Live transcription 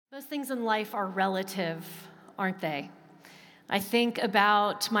Most things in life are relative, aren't they? I think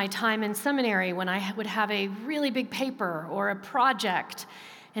about my time in seminary when I would have a really big paper or a project,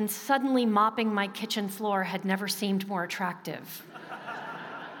 and suddenly mopping my kitchen floor had never seemed more attractive.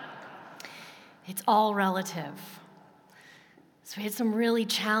 It's all relative. So we had some really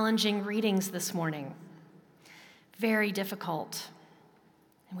challenging readings this morning. Very difficult.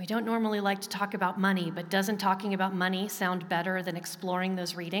 And we don't normally like to talk about money, but doesn't talking about money sound better than exploring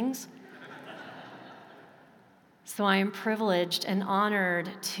those readings? So I am privileged and honored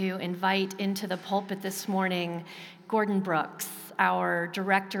to invite into the pulpit this morning Gordon Brooks, our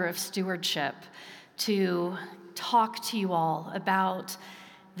Director of Stewardship, to talk to you all about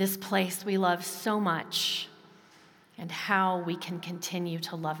this place we love so much and how we can continue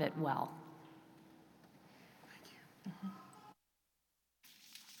to love it well. Thank you.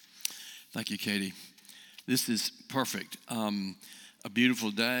 Thank you, Katie. This is perfect. A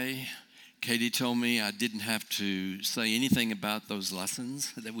beautiful day. Katie told me I didn't have to say anything about those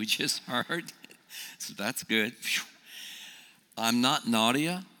lessons that we just heard, so that's good. I'm not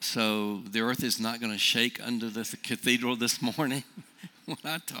Nadia, so the earth is not going to shake under the cathedral this morning when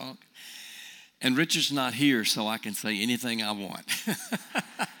I talk. And Richard's not here, so I can say anything I want.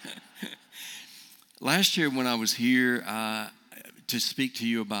 Last year when I was here, to speak to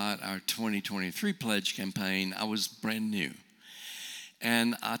you about our 2023 pledge campaign, I was brand new.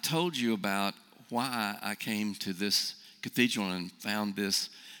 And I told you about why I came to this cathedral and found this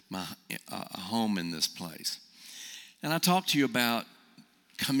a home in this place. And I talked to you about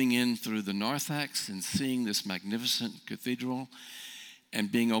coming in through the narthex and seeing this magnificent cathedral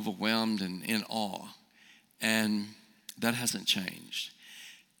and being overwhelmed and in awe. And that hasn't changed.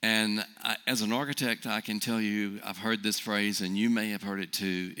 And as an architect, I can tell you, I've heard this phrase, and you may have heard it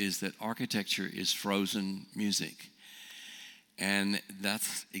too, is that architecture is frozen music. And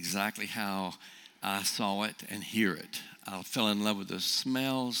that's exactly how I saw it and hear it. I fell in love with the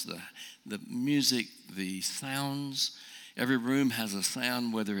smells, the music, the sounds. Every room has a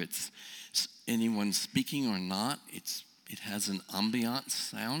sound, whether it's anyone speaking or not. It has an ambiance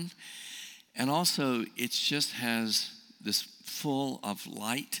sound. And also, it just has this full of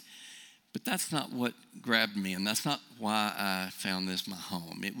light, but that's not what grabbed me, and that's not why I found this my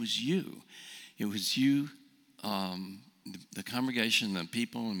home. It was you. It was you, the congregation, the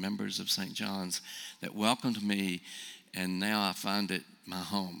people and members of St. John's that welcomed me, and now I find it my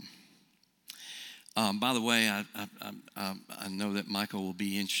home. By the way, I know that Michael will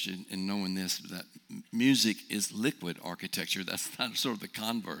be interested in knowing this, that music is liquid architecture. That's not sort of the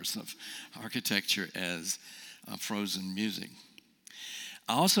converse of architecture as frozen music.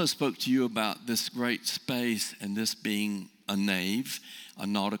 I also spoke to you about this great space and this being a nave, a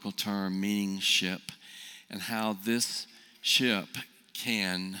nautical term meaning ship, and how this ship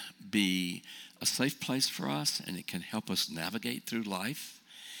can be a safe place for us, and it can help us navigate through life,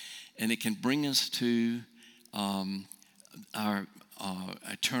 and it can bring us to our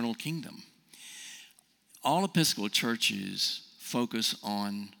eternal kingdom. All Episcopal churches focus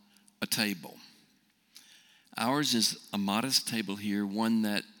on a table. Ours is a modest table here, one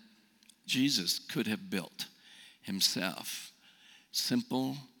that Jesus could have built himself.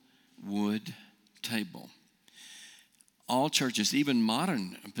 Simple wood table. All churches, even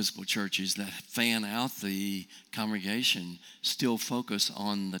modern Episcopal churches that fan out the congregation, still focus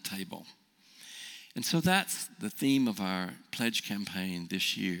on the table. And so that's the theme of our pledge campaign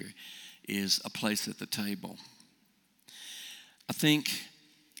this year, is a place at the table. I think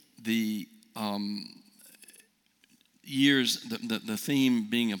the theme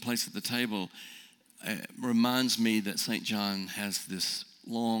being a place at the table reminds me that St. John has this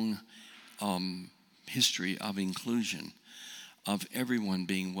long history of inclusion, of everyone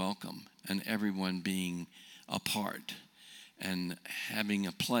being welcome and everyone being a part and having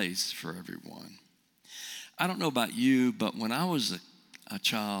a place for everyone. I don't know about you, but when I was a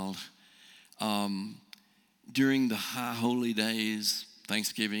child, during the high holy days,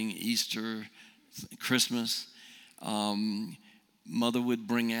 Thanksgiving, Easter, Christmas, Mother would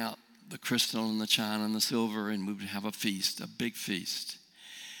bring out the crystal and the china and the silver, and we would have a feast, a big feast.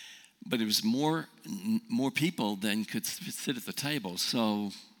 But it was more people than could sit at the table,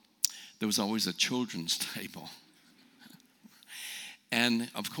 so there was always a children's table. And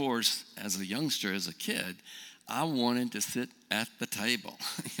of course, as a youngster, as a kid, I wanted to sit at the table.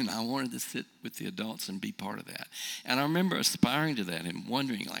 I wanted to sit with the adults and be part of that. And I remember aspiring to that and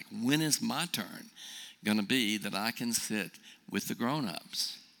wondering, like, when is my turn going to be that I can sit with the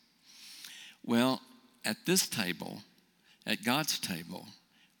grown-ups? Well, at this table, at God's table,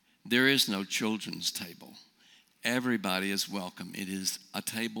 there is no children's table. everybody is welcome. It is a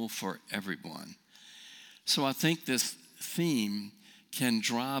table for everyone. So I think this theme can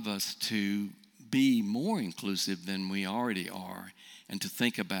drive us to be more inclusive than we already are, and to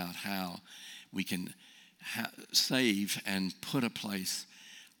think about how we can save and put a place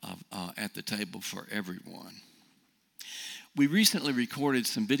at the table for everyone. We recently recorded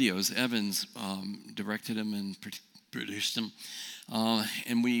some videos. Evans directed them and produced them.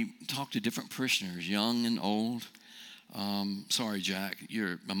 And we talked to different parishioners, young and old. Sorry, Jack,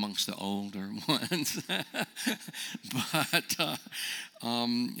 you're amongst the older ones. But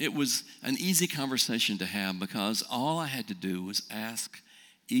it was an easy conversation to have, because all I had to do was ask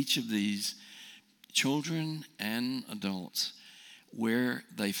each of these children and adults where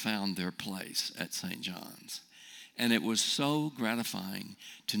they found their place at St. John's. And it was so gratifying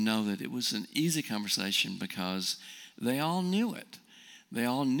to know that it was an easy conversation, because they all knew it. They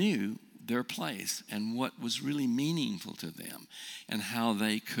all knew their place and what was really meaningful to them, and how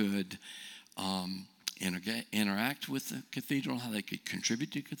they could interact with the cathedral, how they could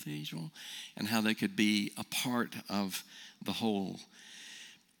contribute to the cathedral, and how they could be a part of the whole.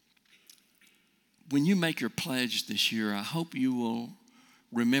 When you make your pledge this year, I hope you will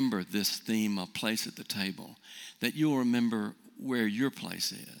remember this theme of place at the table, that you'll remember where your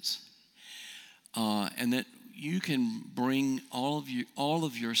place is, and that you can bring all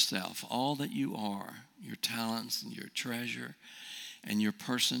of yourself, all that you are, your talents and your treasure and your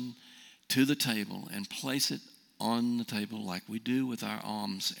person, to the table, and place it on the table like we do with our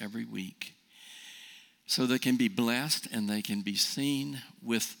alms every week, so they can be blessed and they can be seen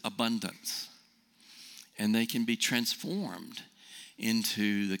with abundance, and they can be transformed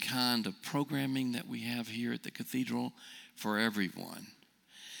into the kind of programming that we have here at the cathedral for everyone.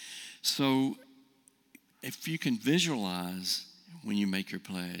 So if you can visualize, when you make your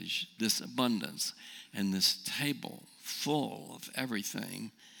pledge, this abundance and this table full of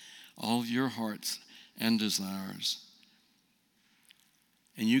everything, all of your hearts and desires,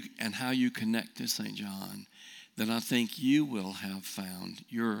 and how you connect to St. John, then I think you will have found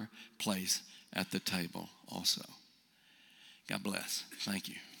your place at the table also. God bless. Thank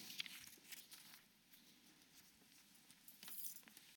you.